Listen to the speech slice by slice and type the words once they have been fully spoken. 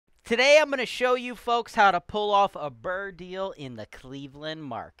Today I'm going to show you folks how to pull off a BRRRR deal in the Cleveland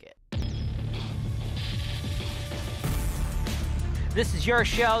market. This is your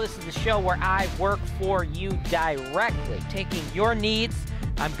show. This is the show where I work for you directly, taking your needs.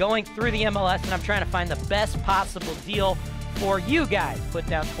 I'm going through the MLS and I'm trying to find the best possible deal for you guys. Put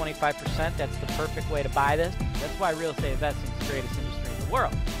down 25%. That's the perfect way to buy this. That's why real estate investing is the greatest industry in the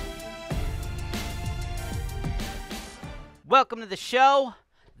world. Welcome to the show.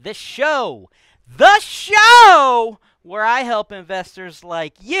 The show where I help investors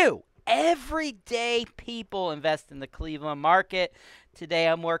like you, everyday people, invest in the Cleveland market. Today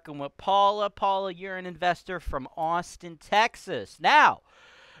I'm working with Paula. Paula, you're an investor from Austin, Texas. Now,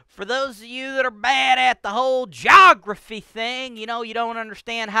 for those of you that are bad at the whole geography thing, you don't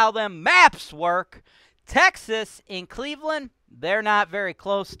understand how them maps work, Texas and Cleveland, they're not very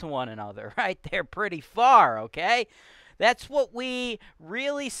close to one another, right? They're pretty far, okay? That's what we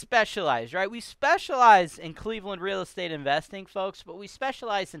really specialize, right? We specialize in Cleveland real estate investing, folks, but we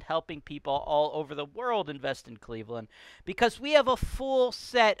specialize in helping people all over the world invest in Cleveland because we have a full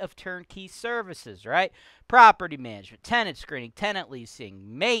set of turnkey services, right? Property management, tenant screening, tenant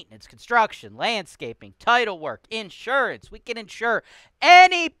leasing, maintenance, construction, landscaping, title work, insurance. We can insure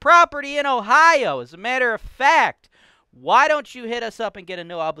any property in Ohio. As a matter of fact, why don't you hit us up and get a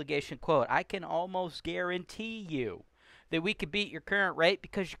no obligation quote? I can almost guarantee you that we could beat your current rate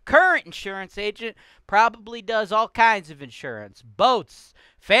because your current insurance agent probably does all kinds of insurance. Boats,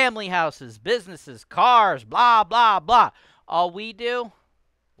 family houses, businesses, cars, blah, blah, blah. All we do,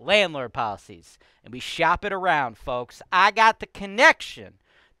 landlord policies. And we shop it around, folks. I got the connection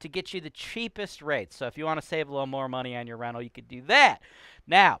to get you the cheapest rates. So if you want to save a little more money on your rental, you could do that.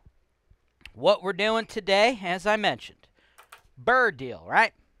 Now, what we're doing today, as I mentioned, BRRRR deal,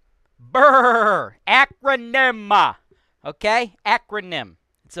 right? BRRRR, acronym. Okay? Acronym.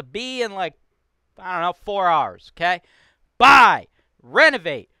 It's a B in 4 hours. Okay? Buy,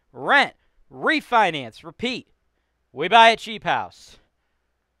 renovate, rent, refinance, repeat. We buy a cheap house.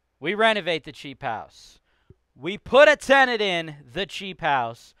 We renovate the cheap house. We put a tenant in the cheap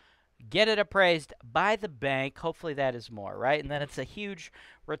house. Get it appraised by the bank. Hopefully that is more, right? And then it's a huge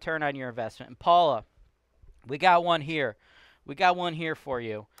return on your investment. And Paula, we got one here. We got one here for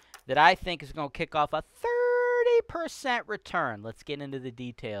you that I think is going to kick off a 30% return. Let's get into the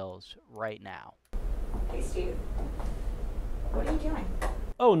details right now. Hey, Steve. What are you doing?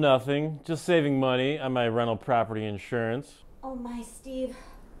 Oh, nothing. Just saving money on my rental property insurance. Oh, my Steve.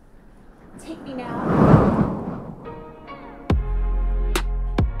 Take me now.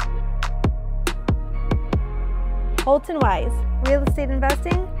 HoltonWise, real estate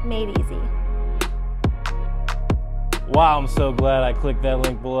investing made easy. Wow, I'm so glad I clicked that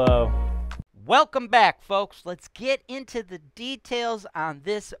link below. Welcome back, folks. Let's get into the details on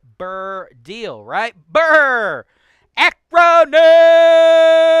this BRRRR deal, right? BRRRR, acronym.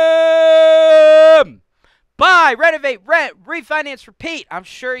 Buy, renovate, rent, refinance, repeat. I'm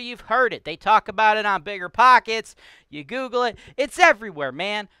sure you've heard it. They talk about it on Bigger Pockets. You Google it. It's everywhere,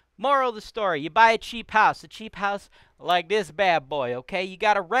 man. Moral of the story, you buy a cheap house like this bad boy, okay? You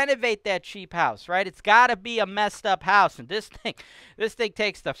got to renovate that cheap house, right? It's got to be a messed up house, and this thing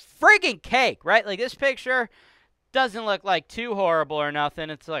takes the friggin' cake, right? Like this picture doesn't look like too horrible or nothing.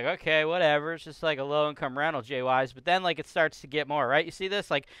 It's like, okay, whatever. It's just like a low-income rental, J-Wise, but then it starts to get more, right? You see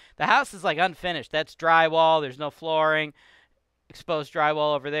this? Like the house is unfinished. That's drywall. There's no flooring. Exposed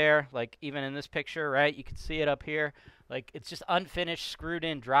drywall over there, like even in this picture, right? You can see it up here. It's just unfinished,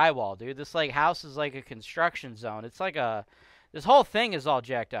 screwed-in drywall, dude. This, house is like a construction zone. It's like this whole thing is all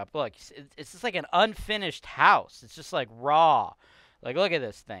jacked up. Look, it's just like an unfinished house. It's just, raw. Look at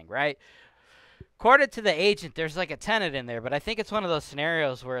this thing, right? According to the agent, there's, a tenant in there, but I think it's one of those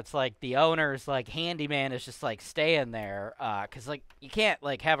scenarios where it's, the owner's, handyman is just, staying there. Because, you can't,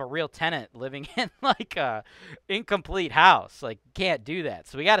 have a real tenant living in, a incomplete house. You can't do that.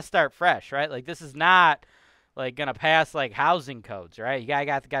 So we got to start fresh, right? This is not gonna pass housing codes, right? You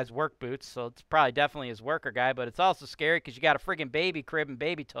got the guy's work boots, so it's probably definitely his worker guy, but it's also scary because you got a friggin' baby crib and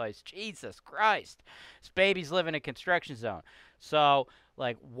baby toys. Jesus Christ. This baby's living in a construction zone. So,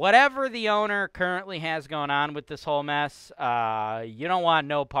 whatever the owner currently has going on with this whole mess, you don't want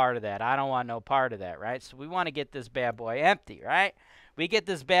no part of that. I don't want no part of that, right? So we want to get this bad boy empty, right? We get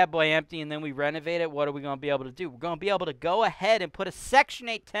this bad boy empty and then we renovate it. What are we going to be able to do? We're going to be able to go ahead and put a Section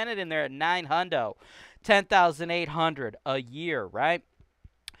 8 tenant in there at $900, $10,800 a year, right?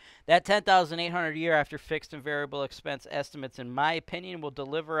 That $10,800 a year after fixed and variable expense estimates, in my opinion, will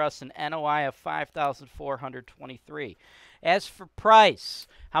deliver us an NOI of $5,423. As for price,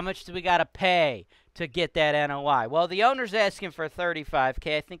 how much do we got to pay to get that NOI. Well, the owner's asking for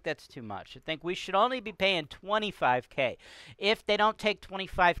 $35K. I think that's too much. I think we should only be paying $25K. If they don't take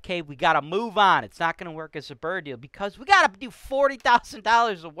 $25K, we got to move on. It's not going to work as a BRRRR deal because we got to do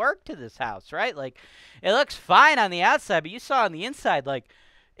 $40,000 of work to this house, right? Like, it looks fine on the outside, but you saw on the inside, like,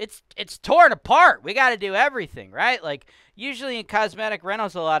 it's torn apart. We got to do everything, right? Like, usually in cosmetic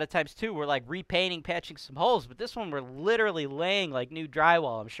rentals a lot of times, too, we're, like, repainting, patching some holes. But this one, we're literally laying, like, new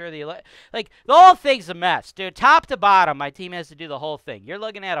drywall. I'm sure the whole thing's a mess, dude. Top to bottom, my team has to do the whole thing. You're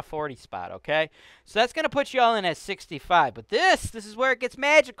looking at a 40 spot, okay? So that's going to put you all in at 65. But this is where it gets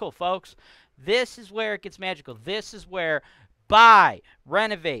magical, folks. This is where it gets magical. This is where buy,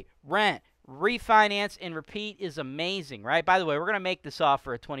 renovate, rent, refinance and repeat is amazing, right? By the way, we're going to make this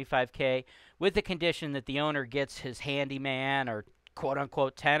offer at $25K with the condition that the owner gets his handyman or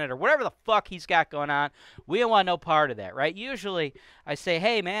quote-unquote tenant or whatever the fuck he's got going on. We don't want no part of that, right? Usually, I say,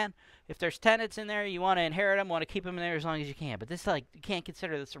 hey, man, if there's tenants in there, you want to inherit them, want to keep them in there as long as you can. But this, like, you can't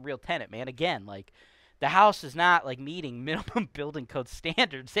consider this a real tenant, man. Again, like, the house is not, like, meeting minimum building code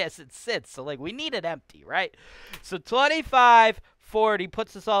standards as it sits. So, like, we need it empty, right? So 40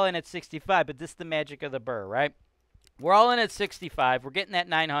 puts us all in at 65, but this is the magic of the BRRRR, right? We're all in at 65. We're getting that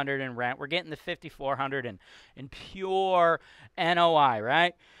 900 in rent. We're getting the 5,400 in pure NOI,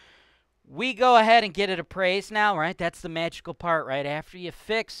 right? We go ahead and get it appraised now, right? That's the magical part, right? After you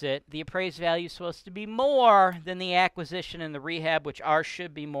fix it, the appraised value is supposed to be more than the acquisition and the rehab, which ours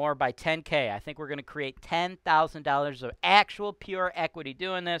should be more by $10K. I think we're going to create $10,000 of actual pure equity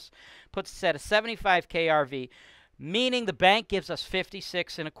doing this. Puts us at a $75K RV. Meaning the bank gives us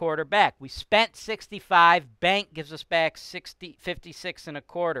 56 and a quarter back. We spent 65, bank gives us back 56 and a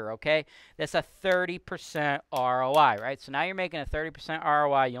quarter, okay? That's a 30% ROI, right? So now you're making a 30%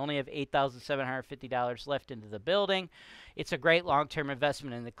 ROI. You only have $8,750 left into the building. It's a great long-term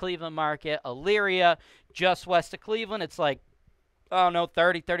investment in the Cleveland market. Elyria, just west of Cleveland. It's like, oh no,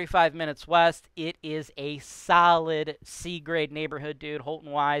 30, 35 minutes west. It is a solid C-grade neighborhood, dude.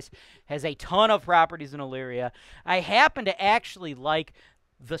 Holton-Wise has a ton of properties in Elyria. I happen to actually like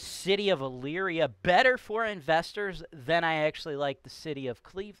the city of Elyria better for investors than I actually like the city of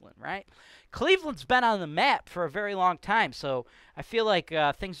Cleveland, right? Cleveland's been on the map for a very long time, so I feel like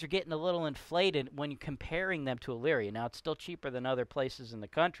things are getting a little inflated when you're comparing them to Elyria. Now, it's still cheaper than other places in the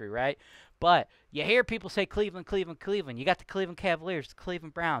country, right? But you hear people say Cleveland, Cleveland, Cleveland. You got the Cleveland Cavaliers, the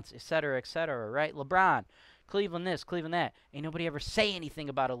Cleveland Browns, et cetera, right? LeBron, Cleveland this, Cleveland that. Ain't nobody ever say anything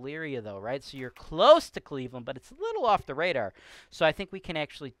about Elyria, though, right? So you're close to Cleveland, but it's a little off the radar. So I think we can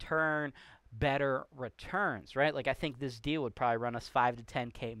actually turn better returns, right? Like, I think this deal would probably run us 5 to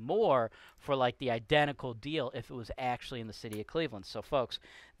 10K more for, like, the identical deal if it was actually in the city of Cleveland. So, folks,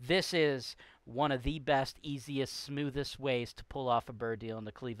 this is one of the best, easiest, smoothest ways to pull off a BRRRR deal in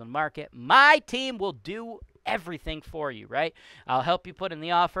the Cleveland market. My team will do everything for you, right? I'll help you put in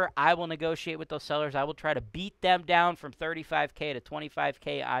the offer. I will negotiate with those sellers. I will try to beat them down from 35K to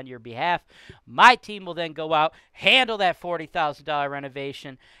 25K on your behalf. My team will then go out, handle that $40,000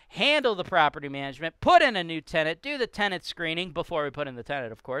 renovation, handle the property management, put in a new tenant, do the tenant screening before we put in the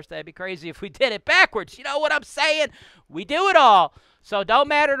tenant, of course. That'd be crazy if we did it backwards. You know what I'm saying? We do it all. So don't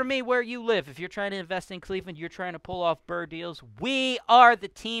matter to me where you live. If you're trying to invest in Cleveland, you're trying to pull off BRRRR deals, we are the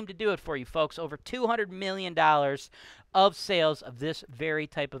team to do it for you, folks. Over $200 million of sales of this very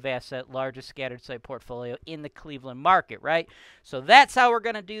type of asset, largest scattered site portfolio in the Cleveland market, right? So that's how we're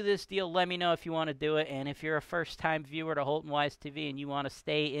going to do this deal. Let me know if you want to do it. And if you're a first-time viewer to HoltonWiseTV and you want to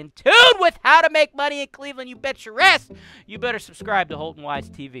stay in tune with how to make money in Cleveland, you bet your ass you better subscribe to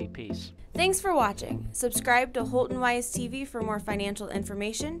HoltonWiseTV. Peace. Thanks for watching. Subscribe to HoltonWise TV for more financial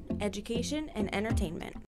information, education, and entertainment.